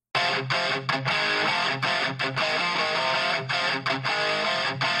You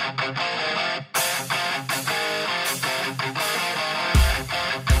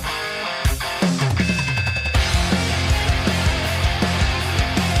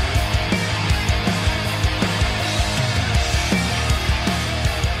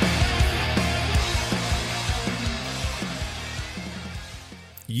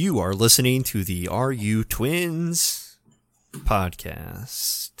are listening to the RU Twins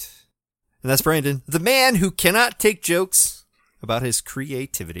podcast. And that's Brandon, the man who cannot take jokes about his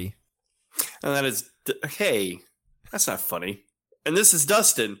creativity. And that is, hey, that's not funny. And this is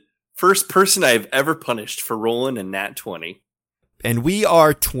Dustin, first person I've ever punished for rolling a nat 20. And we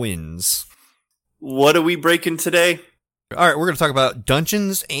are twins. What are we breaking today? All right, we're going to talk about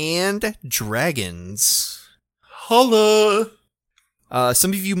Dungeons and Dragons. Holla!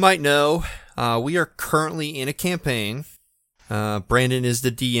 Some of you might know, we are currently in a campaign. Brandon is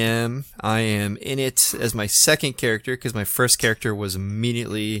the DM. I am in it as my second character because my first character was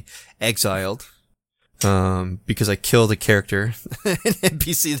immediately exiled. Because I killed a character, an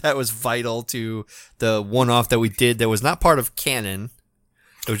NPC that was vital to the one-off that we did that was not part of canon.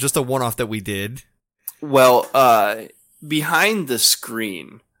 It was just a one-off that we did. Well, behind the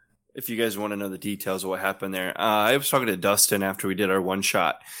screen, if you guys want to know the details of what happened there, I was talking to Dustin after we did our one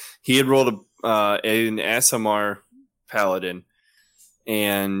shot. He had rolled an SMR Paladin,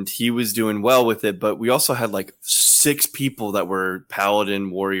 and he was doing well with it, but we also had like 6 people that were Paladin,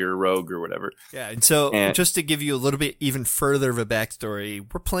 Warrior, Rogue, or whatever. Yeah, and so just to give you a little bit even further of a backstory,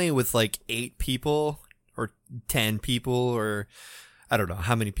 we're playing with like 8 people or 10 people or I don't know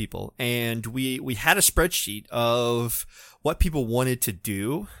how many people, and we had a spreadsheet of what people wanted to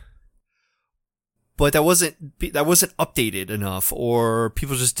do. But that wasn't updated enough, or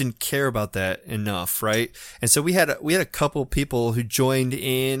people just didn't care about that enough, right? And so we had a couple people who joined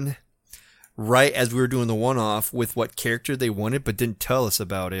in right as we were doing the one-off with what character they wanted, but didn't tell us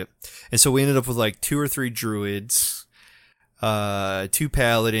about it. And so we ended up with like 2 or 3 druids, 2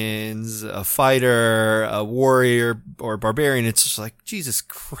 paladins, a fighter, a warrior, or a barbarian. It's just like, Jesus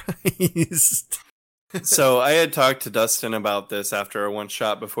Christ. So I had talked to Dustin about this after our one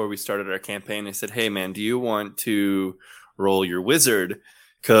shot before we started our campaign. I said, hey, man, do you want to roll your wizard?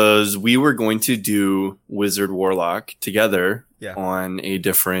 Because we were going to do Wizard Warlock together on a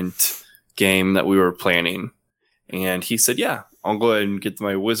different game that we were planning. And he said, yeah, I'll go ahead and get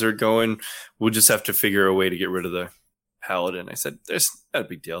my wizard going. We'll just have to figure a way to get rid of the paladin. I said, there's not a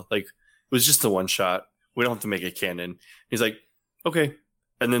big deal. Like, it was just a one shot. We don't have to make it canon. He's like, okay.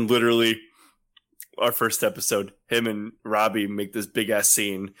 And then literally our first episode, him and Robbie make this big ass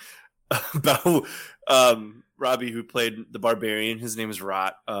scene about Robbie, who played the barbarian. His name is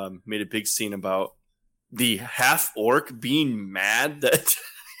Rot. Made a big scene about the half orc being mad that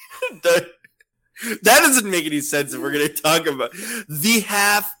that doesn't make any sense. If we're going to talk about the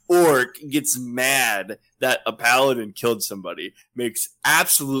half orc gets mad that a paladin killed somebody, makes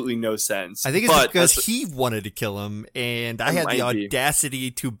absolutely no sense. I think it's because he wanted to kill him, and I had the audacity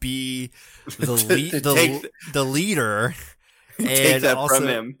to be the leader. Take that also, from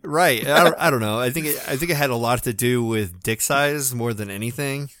him, right? I don't know. I think it had a lot to do with dick size more than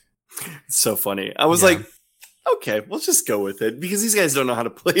anything. It's so funny. I was like, okay, we'll just go with it because these guys don't know how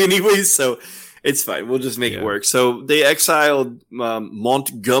to play anyways, so it's fine. We'll just make it work. So they exiled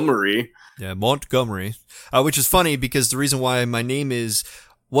Montgomery. Yeah, Montgomery, which is funny because the reason why my name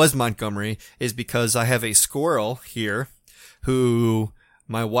was Montgomery is because I have a squirrel here who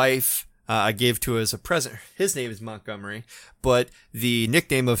my wife I gave to as a present. His name is Montgomery, but the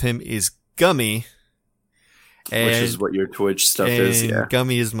nickname of him is Gummy. Which is what your Twitch stuff is, yeah.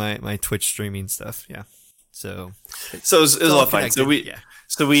 Gummy is my Twitch streaming stuff, yeah. So it was all fine. So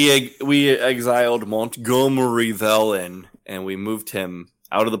we exiled Montgomery Velen and we moved him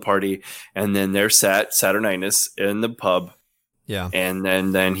out of the party, and then there sat Saturninus in the pub. Yeah. And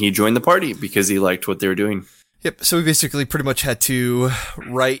then he joined the party because he liked what they were doing. Yep. So we basically pretty much had to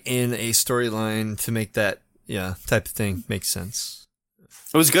write in a storyline to make that type of thing make sense.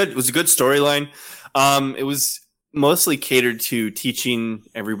 It was good. It was a good storyline. It was mostly catered to teaching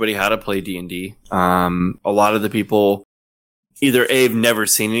everybody how to play D&D. A lot of the people either A, have never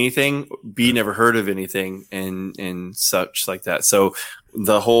seen anything, B, never heard of anything, and such like that. So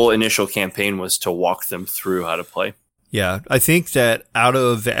the whole initial campaign was to walk them through how to play. Yeah, I think that out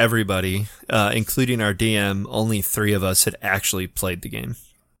of everybody, including our DM, only 3 of us had actually played the game.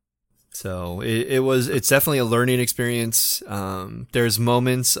 So it's definitely a learning experience. There's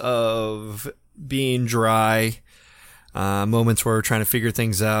moments of being dry, moments where we're trying to figure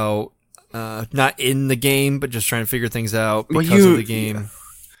things out, not in the game, but just trying to figure things out because of the game.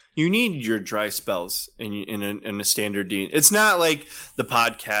 You need your dry spells in a standard D. It's not like the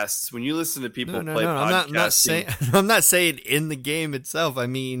podcasts. When you listen to people play podcasts, I'm not saying I'm not saying in the game itself. I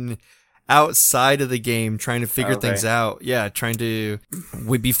mean outside of the game, trying to figure things out. Yeah,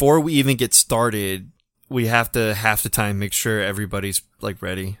 before we even get started, we have to half the time make sure everybody's like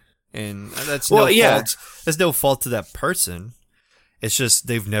ready, and that's fault. That's no fault to that person. It's just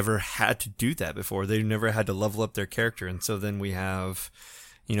they've never had to do that before. They've never had to level up their character, and so then we have,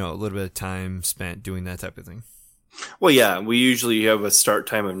 a little bit of time spent doing that type of thing. Well, yeah, we usually have a start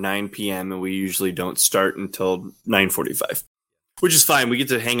time of 9 p.m. and we usually don't start until 9:45, which is fine. We get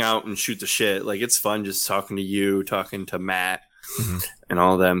to hang out and shoot the shit. Like, it's fun just talking to you, talking to Matt, and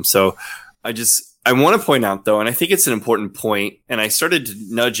all of them. So I want to point out, though, and I think it's an important point, and I started to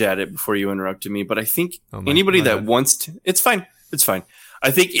nudge at it before you interrupted me, but I think anybody that wants to, it's fine. It's fine.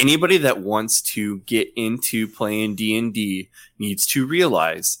 I think anybody that wants to get into playing D&D needs to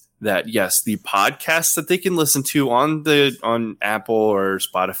realize that, yes, the podcasts that they can listen to on Apple or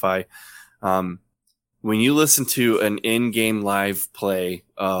Spotify, when you listen to an in-game live play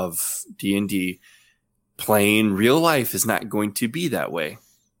of D&D, playing real life is not going to be that way.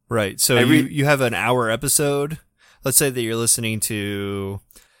 Right. So you have an hour episode. Let's say that you're listening to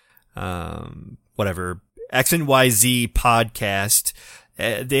whatever X and YZ podcast.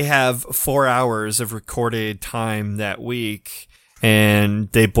 They have 4 hours of recorded time that week,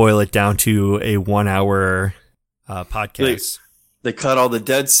 and they boil it down to a 1 hour podcast. They cut all the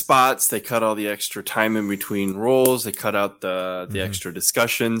dead spots. They cut all the extra time in between rolls. They cut out the extra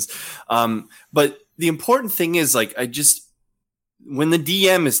discussions. But the important thing is, like, when the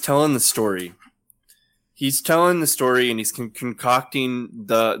DM is telling the story, he's telling the story and he's concocting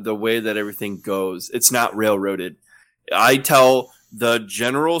the way that everything goes. It's not railroaded. I tell the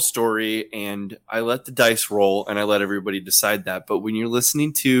general story and I let the dice roll and I let everybody decide that. But when you're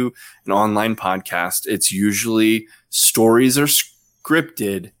listening to an online podcast, it's usually stories are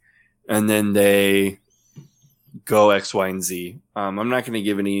scripted and then they go X, Y, and Z. I'm not going to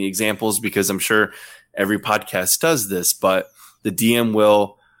give any examples because I'm sure every podcast does this, but the DM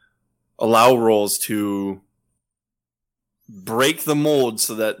will allow rolls to break the mold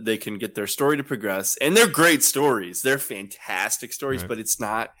so that they can get their story to progress. And they're great stories. They're fantastic stories, right. But it's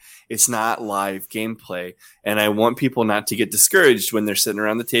not live gameplay. And I want people not to get discouraged when they're sitting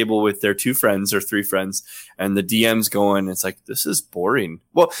around the table with their 2 friends or 3 friends and the DM's going, it's like, this is boring.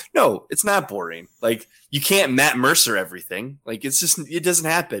 Well, no, it's not boring. Like, you can't Matt Mercer everything. Like, it doesn't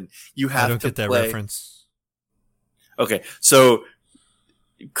happen. You have to I don't get that reference. Okay. So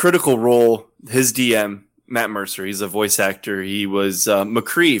Critical Role, his DM, Matt Mercer, he's a voice actor. He was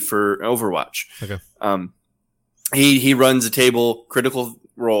McCree for Overwatch. Okay. He runs a table, Critical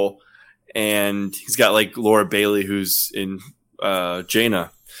Role, and he's got like Laura Bailey, who's in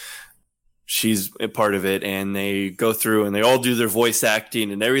Jaina. She's a part of it, and they go through and they all do their voice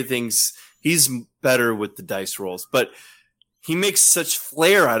acting and everything's. He's better with the dice rolls, but he makes such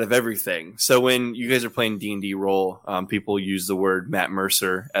flair out of everything. So when you guys are playing D&D role, people use the word Matt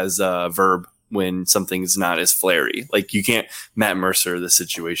Mercer as a verb when something's not as flary. Like, you can't Matt Mercer the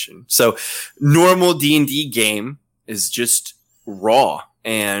situation. So normal D&D game is just raw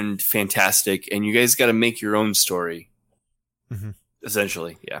and fantastic, and you guys got to make your own story. Mm-hmm.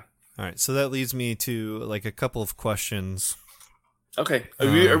 Essentially, yeah. All right, so that leads me to like a couple of questions. Okay.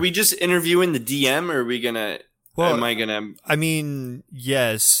 Are we just interviewing the DM, or are we gonna... Well, am I gonna... I mean,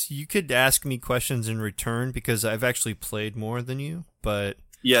 yes, you could ask me questions in return because I've actually played more than you, but...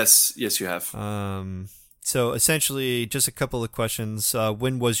 Yes, you have. So essentially, just a couple of questions.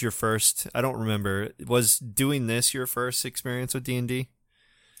 When was your first? I don't remember. Was doing this your first experience with D&D?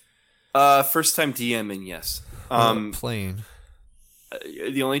 First time DMing, yes. Playing.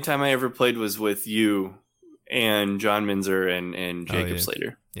 The only time I ever played was with you and John Minzer and Jacob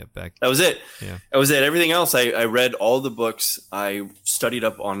Slater. Yeah, that was it. Yeah, that was it. Everything else, I read all the books. I studied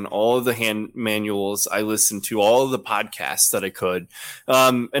up on all of the hand manuals. I listened to all of the podcasts that I could,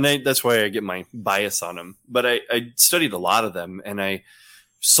 and that's why I get my bias on them. But I studied a lot of them, and I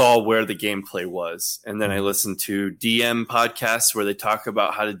saw where the gameplay was. And then I listened to DM podcasts where they talk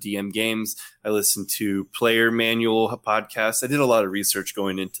about how to DM games. I listened to player manual podcasts. I did a lot of research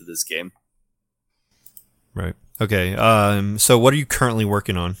going into this game. Right. Okay. So what are you currently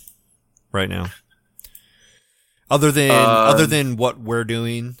working on right now? Other than what we're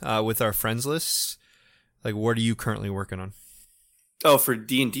doing with our friends lists, like, what are you currently working on? Oh, for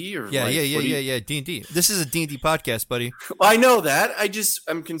D&D or Yeah, like, yeah. D&D. This is a D&D podcast, buddy. Well, I know that.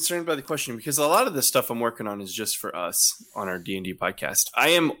 I'm concerned by the question because a lot of the stuff I'm working on is just for us on our D&D podcast. I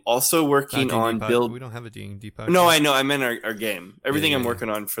am also working Not D&D on build. We don't have a D&D podcast. No, I know. I meant our game. Everything I'm yeah. working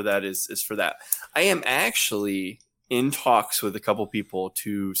on for that is for that. I am actually in talks with a couple people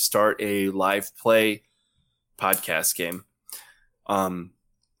to start a live play podcast game.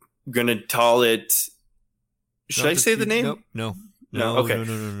 Gonna call it. Should I say the name? No. Okay.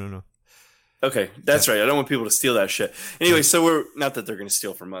 No. Okay, that's right. I don't want people to steal that shit. Anyway, so we're not that they're going to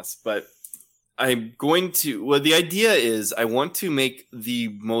steal from us, but I'm going to. Well, the idea is I want to make the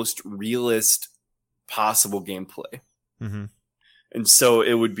most realist possible gameplay. Mm-hmm. And so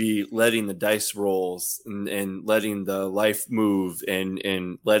it would be letting the dice rolls and letting the life move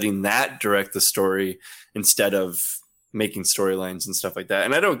and letting that direct the story instead of making storylines and stuff like that.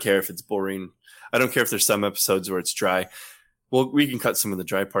 And I don't care if it's boring. I don't care if there's some episodes where it's dry. Well, we can cut some of the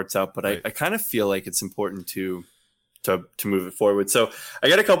dry parts out, but right. I kind of feel like it's important to move it forward. So I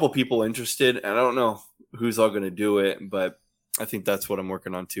got a couple people interested, and I don't know who's all going to do it, but I think that's what I'm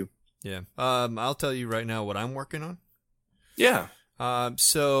working on too. Yeah. I'll tell you right now what I'm working on. Yeah.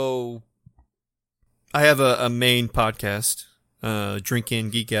 So I have a main podcast, Drink In,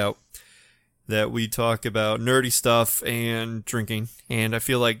 Geek Out, that we talk about nerdy stuff and drinking. And I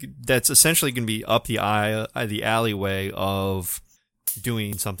feel like that's essentially going to be up the alleyway of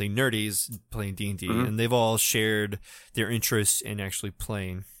doing something nerdy, is playing D&D. Mm-hmm. And they've all shared their interests in actually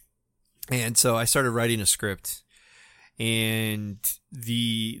playing. And so I started writing a script. And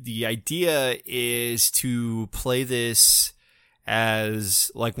the idea is to play this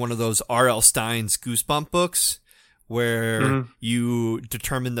as like one of those R.L. Stine's Goosebump books, where you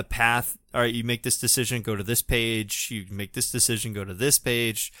determine the path. All right, you make this decision, go to this page. You make this decision, go to this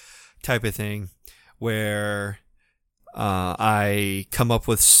page, type of thing, where I come up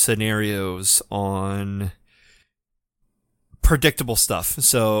with scenarios on predictable stuff.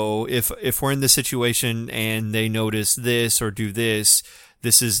 So if we're in this situation and they notice this or do this,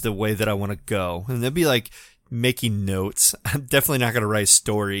 this is the way that I want to go. And they'll be like making notes. I'm definitely not going to write a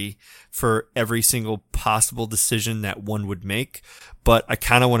story for every single possible decision that one would make, but I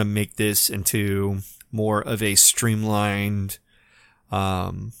kind of want to make this into more of a streamlined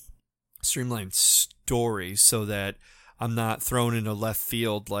story so that I'm not thrown into left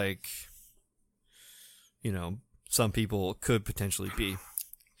field like, some people could potentially be.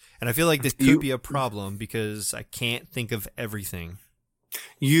 And I feel like this could be a problem because I can't think of everything.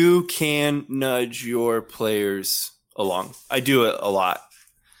 You can nudge your players along. I do it a lot.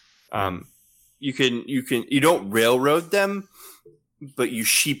 You don't railroad them, but you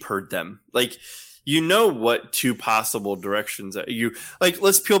sheep herd them. Like, what two possible directions are.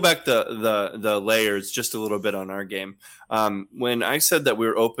 Let's peel back the layers just a little bit on our game. When I said that we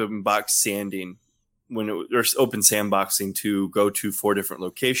were open box sanding, there's open sandboxing to go to 4 different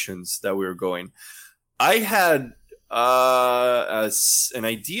locations that we were going, I had an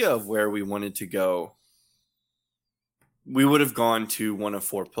idea of where we wanted to go. We would have gone to one of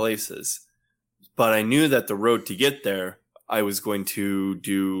 4 places, but I knew that the road to get there, I was going to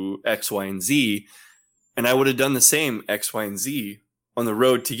do X, Y, and Z, and I would have done the same X, Y, and Z on the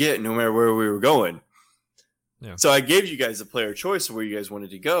road to get no matter where we were going. Yeah. So I gave you guys a player choice of where you guys wanted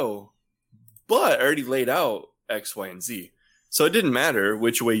to go, but I already laid out X, Y, and Z. So it didn't matter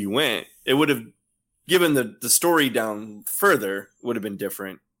which way you went. It would have given the story down further, would have been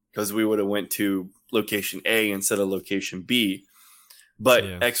different because we would have went to location A instead of location B. But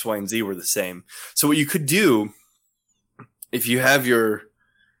yeah. X, Y, and Z were the same. So what you could do, if you have your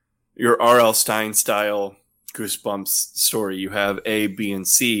R.L. Stine style Goosebumps story, you have A, B, and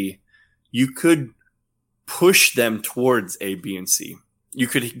C, you could push them towards A, B, and C. You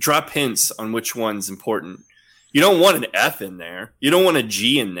could drop hints on which one's important. You don't want an F in there. You don't want a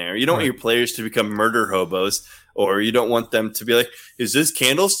G in there. You don't want your players to become murder hobos, or you don't want them to be like, is this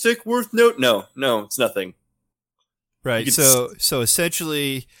candlestick worth note? No, it's nothing. Right. So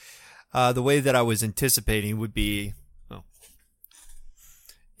essentially, the way that I was anticipating would be,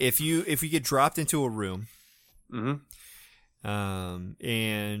 if you get dropped into a room,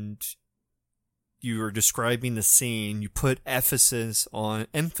 and you are describing the scene, you put emphasis on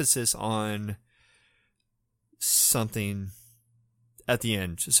something at the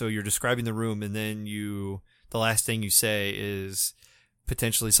end. So you're describing the room, and then the last thing you say is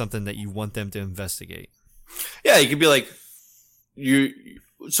potentially something that you want them to investigate. Yeah, you could be like,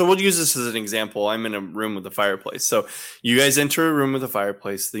 so we'll use this as an example. I'm in a room with a fireplace. So you guys enter a room with a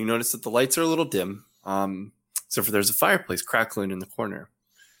fireplace. You notice that the lights are a little dim. So there's a fireplace crackling in the corner.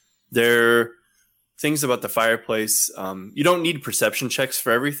 There things about the fireplace. You don't need perception checks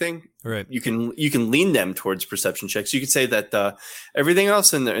for everything. Right. You can lean them towards perception checks. You could say that everything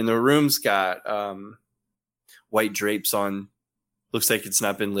else in the room's got white drapes on. Looks like it's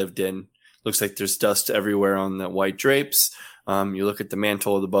not been lived in. Looks like there's dust everywhere on the white drapes. You look at the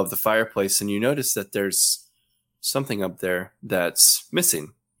mantle above the fireplace and you notice that there's something up there that's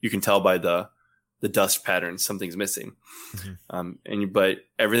missing. You can tell by the dust pattern something's missing. Mm-hmm. But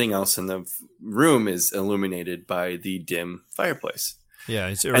everything else in the room is illuminated by the dim fireplace.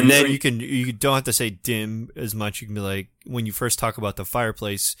 Yeah, then you don't have to say dim as much. You can be like, when you first talk about the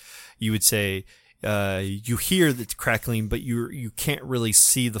fireplace, you would say you hear the crackling, but you can't really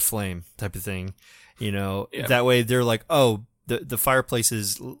see the flame, type of thing. That way they're like, oh, the fireplace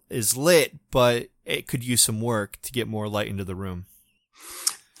is lit, but it could use some work to get more light into the room.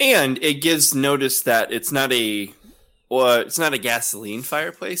 And it gives notice that it's not a gasoline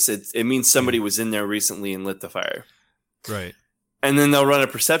fireplace. It means somebody was in there recently and lit the fire. Right. And then they'll run a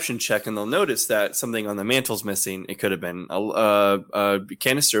perception check and they'll notice that something on the mantle's missing. It could have been a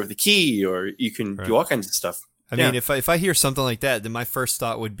canister of the key, or you can do all kinds of stuff. I mean, if I hear something like that, then my first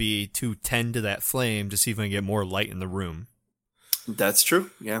thought would be to tend to that flame to see if I can get more light in the room. That's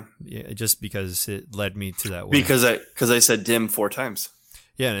true. Yeah. Yeah. Just because it led me to that way. Because I said dim 4 times.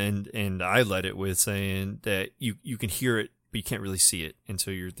 Yeah, and I led it with saying that you can hear it, but you can't really see it, and so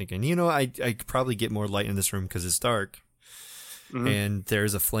you're thinking, I could probably get more light in this room because it's dark, and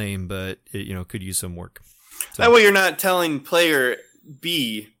there's a flame, but it could use some work. So, that way, you're not telling player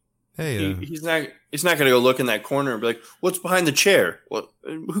B, hey, he's not going to go look in that corner and be like, "What's behind the chair?" Well,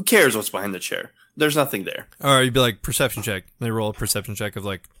 who cares what's behind the chair? There's nothing there. Or you'd be like, perception check. They roll a perception check of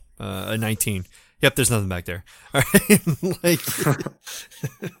like a 19. Yep, there's nothing back there. All right,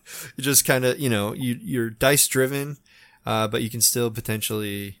 you just kind of, you're dice driven, but you can still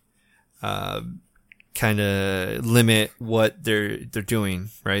potentially, kind of limit what they're doing,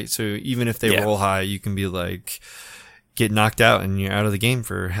 right? So even if they roll high, you can be like, get knocked out and you're out of the game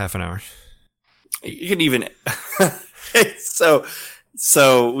for half an hour. You can even,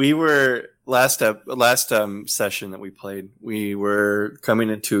 so we were last session that we played, we were coming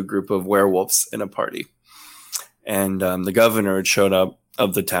into a group of werewolves in a party, and the governor had showed up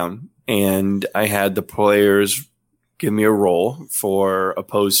of the town, and I had the players give me a roll for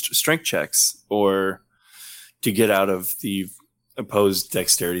opposed strength checks or to get out of the opposed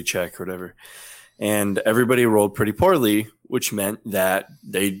dexterity check or whatever. And everybody rolled pretty poorly, which meant that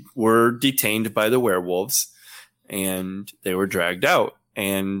they were detained by the werewolves and they were dragged out.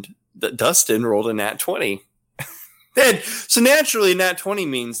 And Dustin rolled a nat 20. So naturally, nat 20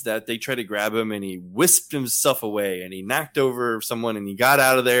 means that they tried to grab him and he whisked himself away and he knocked over someone and he got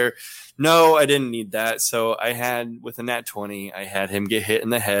out of there. No, I didn't need that. So with a nat 20, I had him get hit in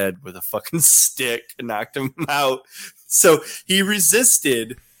the head with a fucking stick and knocked him out. So he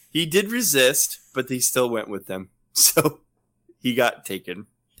resisted. He did resist, but he still went with them. So he got taken.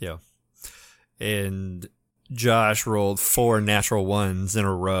 Yeah. And Josh rolled 4 natural ones in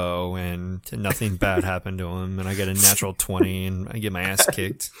a row and nothing bad happened to him. And I get a natural 20 and I get my ass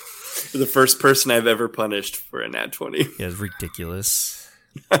kicked. You're the first person I've ever punished for a nat 20. Yeah, it's ridiculous.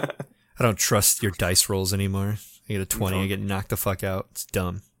 I don't trust your dice rolls anymore. I get a 20, I get knocked the fuck out. It's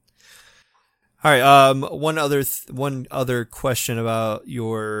dumb. All right. One other question about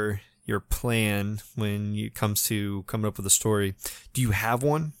your plan when it comes to coming up with a story. Do you have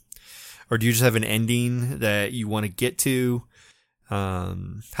one? Or do you just have an ending that you want to get to?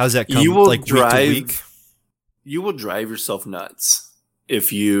 How's that come? You will like drive, week to week? You will drive yourself nuts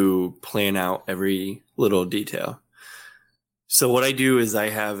if you plan out every little detail. So what I do is I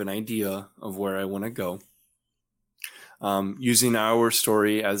have an idea of where I want to go. Using our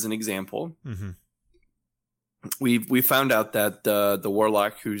story as an example, we found out that the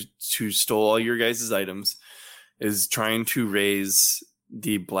warlock who stole all your guys' items is trying to raise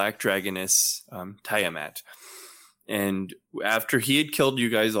the black dragoness Tiamat. And after he had killed you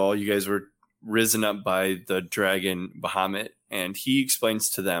guys were risen up by the dragon Bahamut, and he explains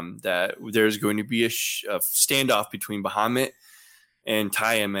to them that there's going to be a standoff between Bahamut and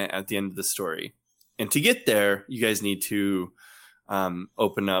Tiamat at the end of the story. And to get there, you guys need to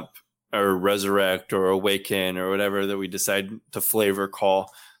open up or resurrect or awaken or whatever that we decide to flavor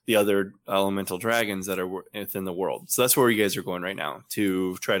call the other elemental dragons that are within the world. So that's where you guys are going right now,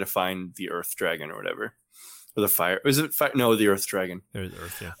 to try to find the earth dragon or whatever. Or the fire. Is it fire? No, the earth dragon. There's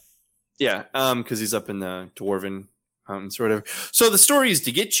earth, yeah. Yeah, because he's up in the Dwarven Mountains or whatever. So the story is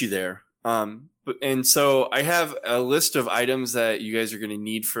to get you there. And so I have a list of items that you guys are going to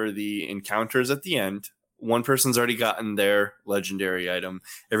need for the encounters at the end. one person's already gotten their legendary item.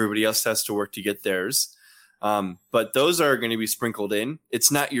 Everybody else has to work to get theirs. But those are going to be sprinkled in.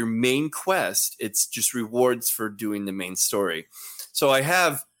 It's not your main quest. It's just rewards for doing the main story. So I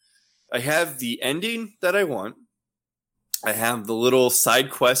have the ending that I want. I have the little side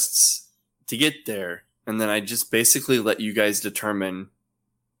quests to get there. And then I just basically let you guys determine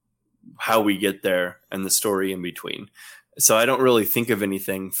how we get there and the story in between. So I don't really think of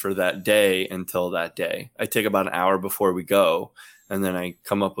anything for that day until that day. I take about an hour before we go, and then I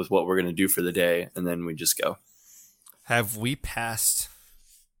come up with what we're going to do for the day, and then we just go. Have we passed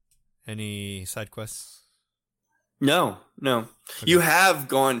any side quests? No. Okay. You have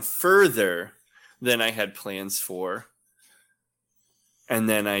gone further than I had plans for. And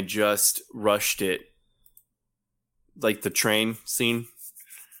then I just rushed it. Like the train scene.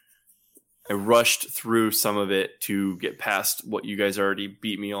 I rushed through some of it to get past what you guys already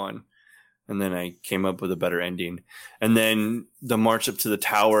beat me on. And then I came up with a better ending. And then the march up to the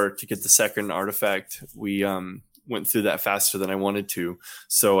tower to get the second artifact, we went through that faster than I wanted to.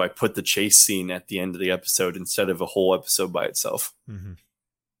 So I put the chase scene at the end of the episode instead of a whole episode by itself. Mm-hmm.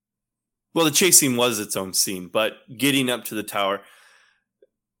 Well, the chase scene was its own scene, but getting up to the tower,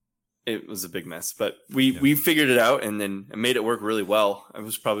 it was a big mess. But we figured it out and then made it work really well. It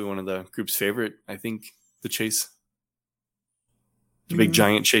was probably one of the group's favorite, I think, the chase. The big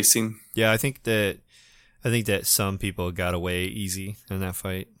giant chase scene. Yeah, I think that some people got away easy in that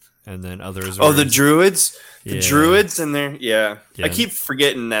fight, and then others. Oh, the druids, the druids in there. Yeah, I keep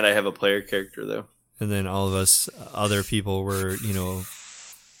forgetting that I have a player character though. And then all of us other people were,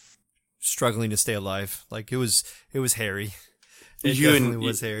 struggling to stay alive. Like it was hairy. It definitely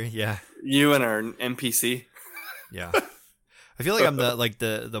was hairy. Yeah. You and our NPC. Yeah. I feel like I'm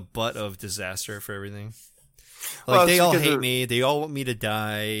the butt of disaster for everything. Like they all hate me. They all want me to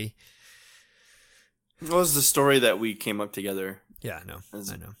die. What was the story that we came up together? Yeah, I know.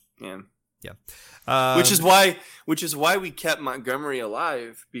 Yeah. Which is why we kept Montgomery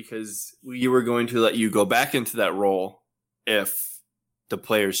alive, because we were going to let you go back into that role if the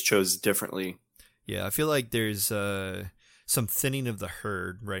players chose differently. Yeah, I feel like there's some thinning of the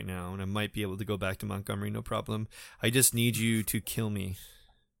herd right now, and I might be able to go back to Montgomery, no problem. I just need you to kill me.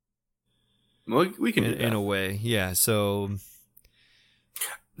 Well, we can do that. In a way, yeah. So,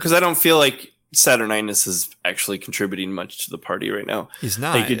 because I don't feel like Saturninus is actually contributing much to the party right now. He's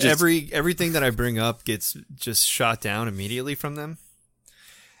not. Like everything that I bring up gets just shot down immediately from them,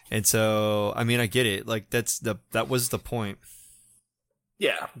 and so I mean I get it. Like that was the point.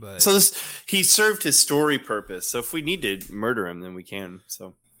 Yeah. So he served his story purpose. So if we need to murder him, then we can.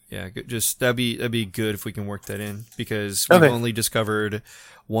 So yeah, just that'd be good if we can work that in, because we've only discovered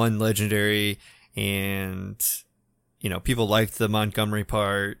one legendary, and people liked the Montgomery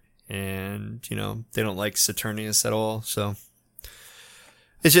part, and they don't like Saturnius at all. So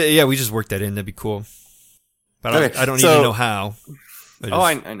it's just, we just work that in. That'd be cool. But I don't even know how.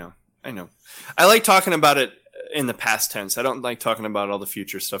 I know. I like talking about it in the past tense. I don't like talking about all the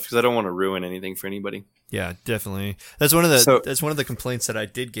future stuff because I don't want to ruin anything for anybody. Yeah, definitely. That's one of the complaints that I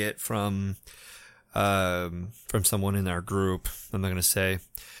did get from someone in our group. I'm not going to say.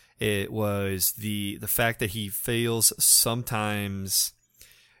 It was the fact that he feels sometimes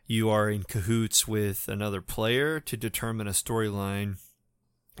you are in cahoots with another player to determine a storyline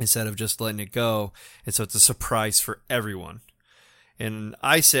instead of just letting it go, and so it's a surprise for everyone. And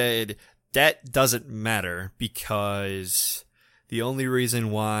I said that doesn't matter, because the only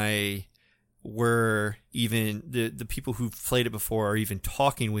reason why we're even the people who've played it before are even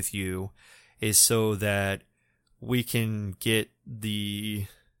talking with you is so that we can get some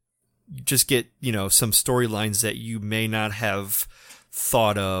storylines that you may not have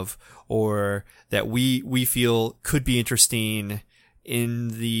thought of, or that we feel could be interesting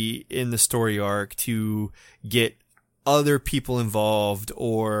in the story arc, to get other people involved,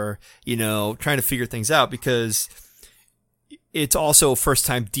 or trying to figure things out, because it's also a first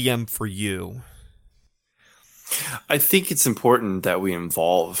time DM for you. I think it's important that we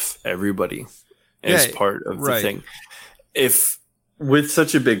involve everybody as part of the thing. If with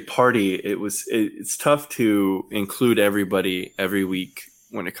such a big party, it's tough to include everybody every week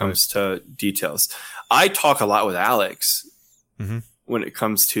when it comes to details. I talk a lot with Alex when it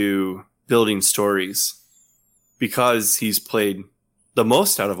comes to building stories, because he's played the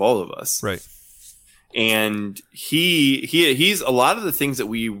most out of all of us. Right. And he's a lot of the things that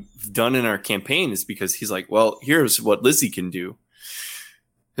we've done in our campaign is because he's like, well, here's what Lizzie can do.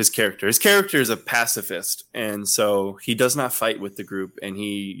 His character is a pacifist, and so he does not fight with the group, and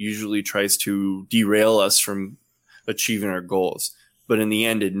he usually tries to derail us from achieving our goals. But in the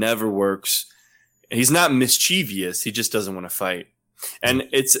end, it never works. He's not mischievous. He just doesn't want to fight. And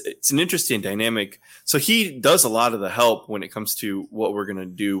it's an interesting dynamic. So he does a lot of the help when it comes to what we're going to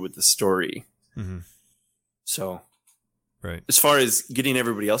do with the story. Mm-hmm. So, right. As far as getting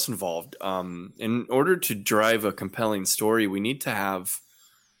everybody else involved, in order to drive a compelling story, we need to have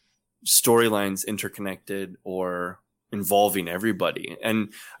storylines interconnected or involving everybody.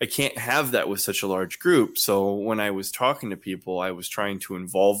 And I can't have that with such a large group. So when I was talking to people, I was trying to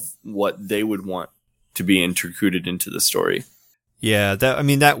involve what they would want to be included into the story. Yeah,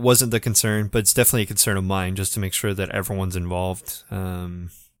 that wasn't the concern, but it's definitely a concern of mine, just to make sure that everyone's involved.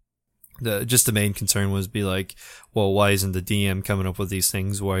 The main concern was be like, well, why isn't the DM coming up with these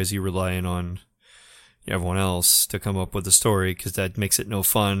things? Why is he relying on everyone else to come up with the story? Because that makes it no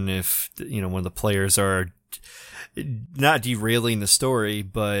fun if, when the players are not derailing the story,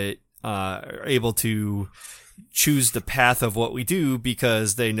 but are able to choose the path of what we do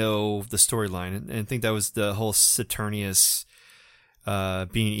because they know the storyline. And I think that was the whole Saturnius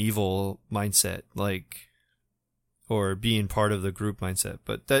being evil mindset, or being part of the group mindset.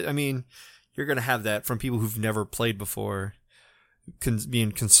 But you're going to have that from people who've never played before,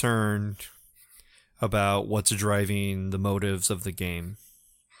 being concerned about what's driving the motives of the game.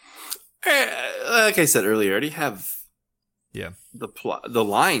 Like I said earlier, I already have the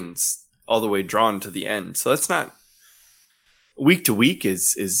lines all the way drawn to the end. So that's not week to week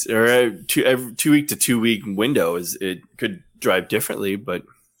or 2 week to 2 week window it could drive differently, but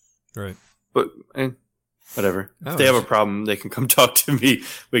whatever. If they have a problem, they can come talk to me.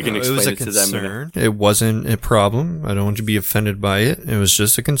 We can explain it to them. It wasn't a problem. I don't want you to be offended by it. It was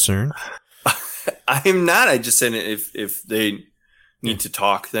just a concern. I am not. I just said if they need to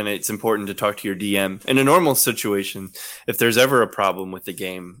talk, then it's important to talk to your DM. In a normal situation, if there's ever a problem with the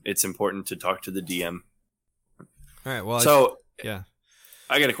game, it's important to talk to the DM. All right. Well,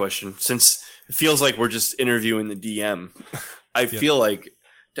 I got a question. Since it feels like we're just interviewing the DM, I feel like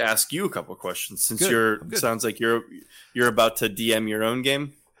to ask you a couple of questions. Since sounds like you're about to DM your own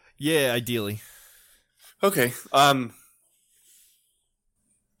game. Yeah, ideally. Okay.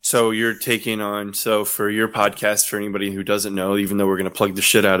 So you're taking on, for your podcast, for anybody who doesn't know, even though we're going to plug the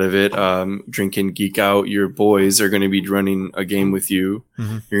shit out of it, Drink and Geek Out, your boys are going to be running a game with you.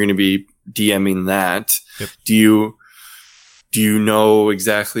 Mm-hmm. You're going to be DMing that. Yep. Do you know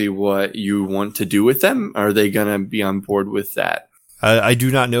exactly what you want to do with them? Are they going to be on board with that? I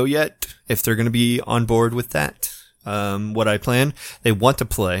do not know yet if they're going to be on board with that. What I plan, they want to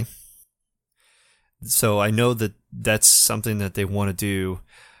play. So I know that that's something that they want to do.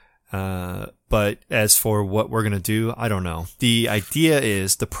 But as for what we're going to do, I don't know.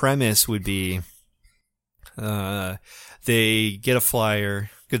 The premise would be, they get a flyer,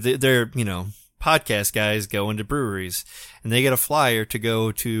 because they're, podcast guys go into breweries, and they get a flyer to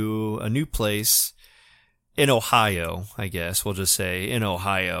go to a new place in Ohio, I guess we'll just say in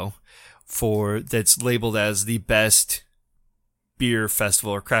Ohio, that's labeled as the best beer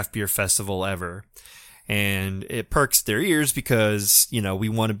festival or craft beer festival ever. And it perks their ears because, we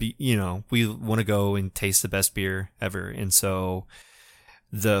want to go and taste the best beer ever. And so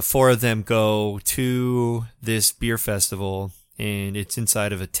the four of them go to this beer festival, and it's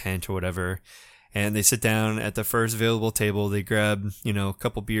inside of a tent or whatever. And they sit down at the first available table. They grab, a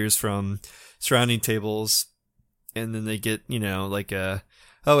couple beers from surrounding tables. And then they get,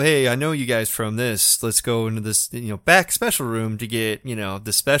 oh, hey, I know you guys from this. Let's go into this, back special room to get,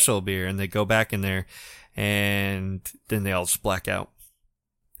 the special beer. And they go back in there, and then they all just black out.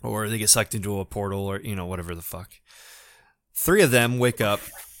 Or they get sucked into a portal, or, whatever the fuck. 3 of them wake up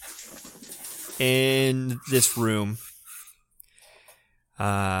in this room,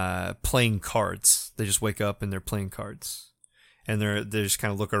 playing cards. They just wake up and they're playing cards. And they just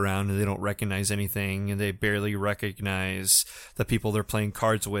kind of look around and they don't recognize anything, and they barely recognize the people they're playing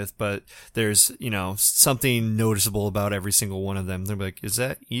cards with, but there's, something noticeable about every single one of them. They're like, is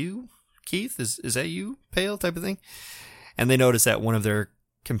that you, Keith? Is that you, Pale, type of thing? And they notice that one of their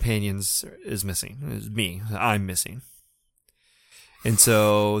companions is missing. It's me. I'm missing. And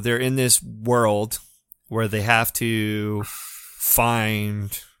so they're in this world where they have to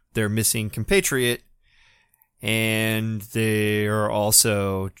find their missing compatriot, and they are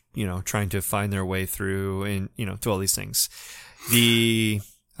also, trying to find their way through and, to all these things. The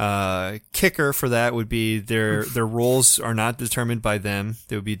kicker for that would be their roles are not determined by them.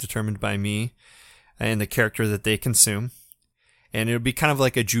 They would be determined by me and the character that they consume. And it would be kind of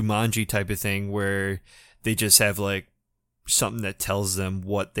like a Jumanji type of thing where they just have something that tells them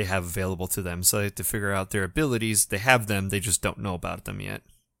what they have available to them. So they have to figure out their abilities. They have them. They just don't know about them yet.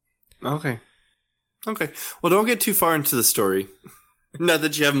 Okay. Well, don't get too far into the story. Not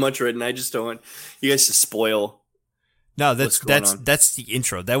that you have much written. I just don't want you guys to spoil. No, What's going on? that's the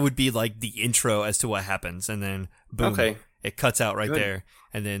intro. That would be like the intro as to what happens, and then boom, Okay. it cuts out right Good. there,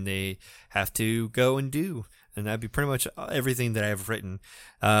 and then they have to go and do, and that'd be pretty much everything that I have written.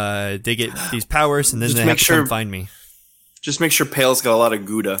 They get these powers, and then Just they make have to come sure- find me. Just make sure Pale's got a lot of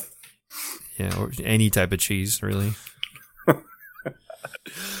Gouda. Yeah, or any type of cheese, really.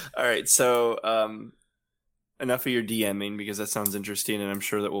 All right, so enough of your DMing because that sounds interesting, and I'm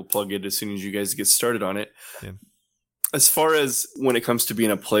sure that we'll plug it as soon as you guys get started on it. Yeah. As far as when it comes to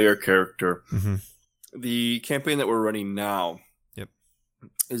being a player character, Mm-hmm. the campaign that we're running now, Yep.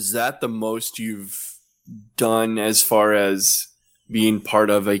 is that the most you've done as far as being part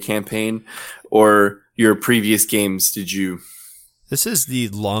of a campaign, or your previous games? Did you? This is the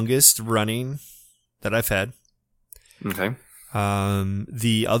longest running that I've had. Okay.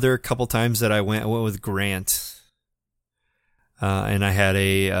 The other couple times that I went with Grant, and I had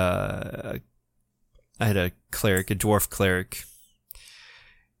a cleric, a dwarf cleric,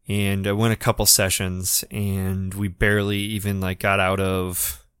 and I went a couple sessions, and we barely even like got out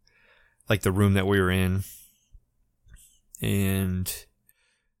of like the room that we were in, and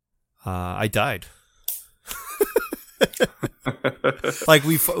I died. Like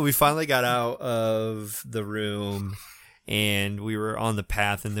we finally got out of the room, and we were on the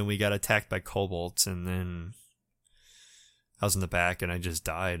path, and then we got attacked by kobolds, and then I was in the back, and I just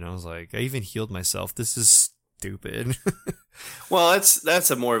died, and I was like, I even healed myself. This is stupid. Well,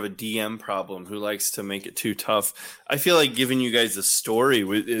 that's a more of a DM problem who likes to make it too tough. I feel like giving you guys a story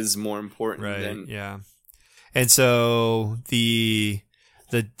is more important Right. than Yeah. And so the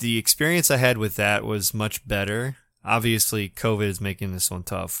experience I had with that was much better. Obviously, COVID is making this one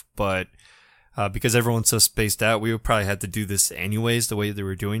tough, but because everyone's so spaced out, we would probably have to do this anyways, the way they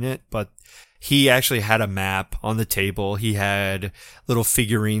were doing it. But he actually had a map on the table. He had little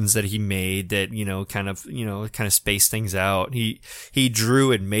figurines that he made that, kind of spaced things out. He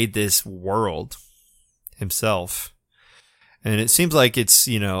drew and made this world himself. And it seems like it's,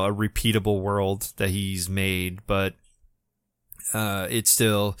 a repeatable world that he's made, but it's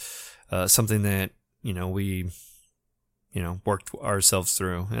still something that, we worked ourselves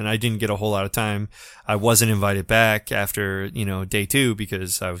through. And I didn't get a whole lot of time. I wasn't invited back after, day 2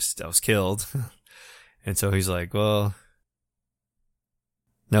 because I was killed. And so he's like, well,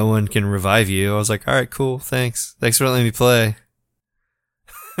 no one can revive you. I was like, all right, cool. Thanks for letting me play.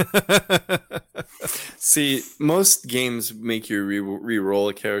 See, most games make you re-roll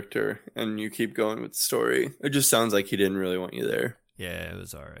a character and you keep going with the story. It just sounds like he didn't really want you there. Yeah, it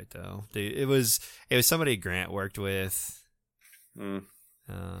was all right though. It was somebody Grant worked with. I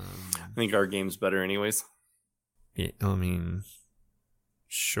think our game's better anyways. Yeah, I mean,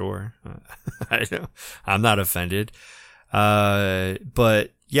 sure. I know. I'm not offended.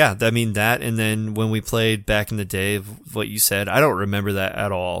 But yeah, I mean that, and then when we played back in the day, what you said, I don't remember that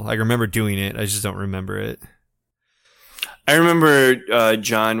at all. I remember doing it, I just don't remember it. I remember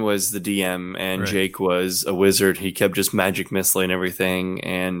John was the DM and Right. Jake was a wizard. He kept just magic missiling everything,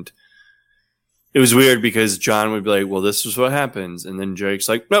 and it was weird because John would be like, well, this is what happens. And then Jake's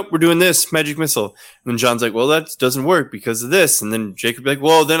like, nope, we're doing this, magic missile. And then John's like, well, that doesn't work because of this. And then Jake would be like,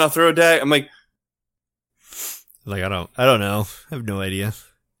 well, then I'll throw a dag. I'm like, Like, I don't know. I have no idea.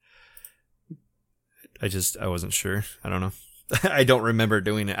 I wasn't sure. I don't know. I don't remember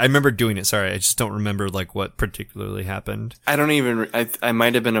doing it. I remember doing it. Sorry. I just don't remember like what particularly happened. I don't even, I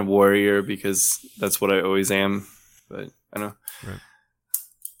might have been a warrior because that's what I always am. But I don't know. Right.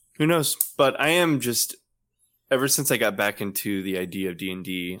 Who knows? But I am just, ever since I got back into the idea of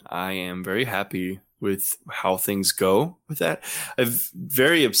D&D, I am very happy with how things go with that. I've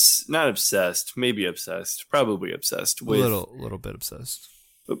not obsessed, maybe obsessed, probably obsessed with A little bit obsessed.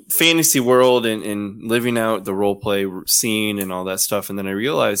 fantasy world and living out the role play scene and all that stuff. And then I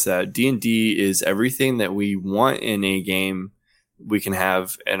realized that D&D is everything that we want in a game we can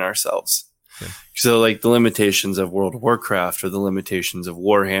have in ourselves. Yeah. So like the limitations of World of Warcraft or the limitations of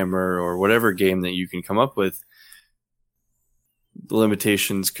Warhammer or whatever game that you can come up with, the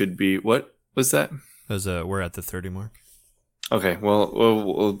limitations could be, what was that? As we're at the 30 mark. Okay, well,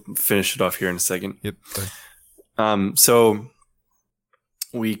 we'll finish it off here in a second. Yep. Sorry. So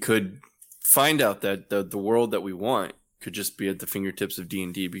we could find out that the world that we want could just be at the fingertips of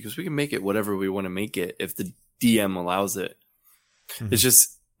D&D because we can make it whatever we want to make it if the DM allows it. Mhm. It's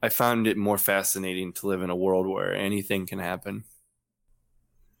just, I found it more fascinating to live in a world where anything can happen.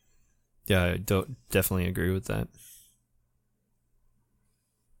 Yeah, I don't definitely agree with that.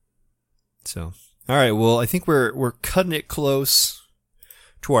 So, all right. Well, I think we're cutting it close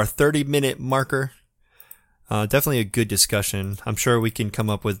to our 30-minute marker. Definitely a good discussion. I'm sure we can come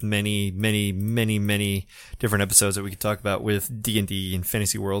up with many different episodes that we could talk about with D&D and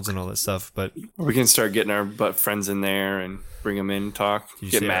fantasy worlds and all that stuff. But we can start getting our butt friends in there and bring them in, talk.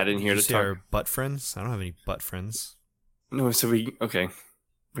 Get Matt in here to talk. Our butt friends? I don't have any butt friends. No, so we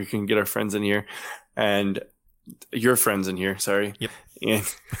can get our friends in here and your friends in here. Sorry. Yep.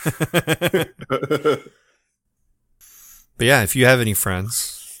 And but yeah, if you have any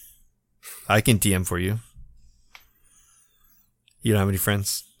friends, I can DM for you. You don't have any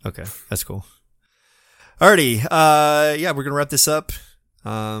friends? Okay, that's cool. Alrighty, yeah, we're gonna wrap this up.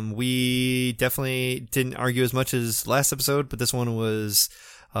 We definitely didn't argue as much as last episode, but this one was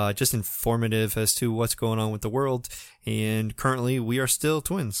just informative as to what's going on with the world. And currently, we are still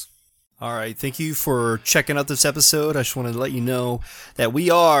twins. All right, thank you for checking out this episode. I just wanted to let you know that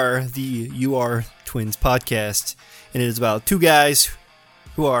we are the You Are Twins podcast, and it is about two guys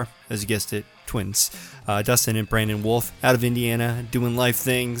who are, as you guessed it, twins. Dustin and Brandon Wolf out of Indiana, doing life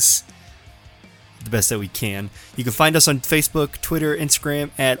things the best that we can. You can find us on Facebook, Twitter,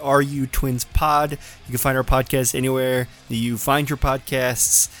 Instagram at RUTwinsPod. You can find our podcast anywhere that you find your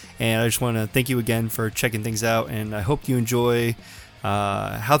podcasts. And I just want to thank you again for checking things out. And I hope you enjoy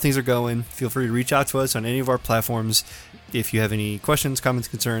how things are going. Feel free to reach out to us on any of our platforms if you have any questions, comments,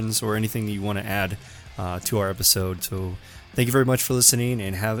 concerns, or anything that you want to add to our episode. So thank you very much for listening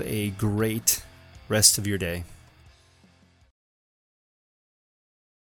and have a great rest of your day.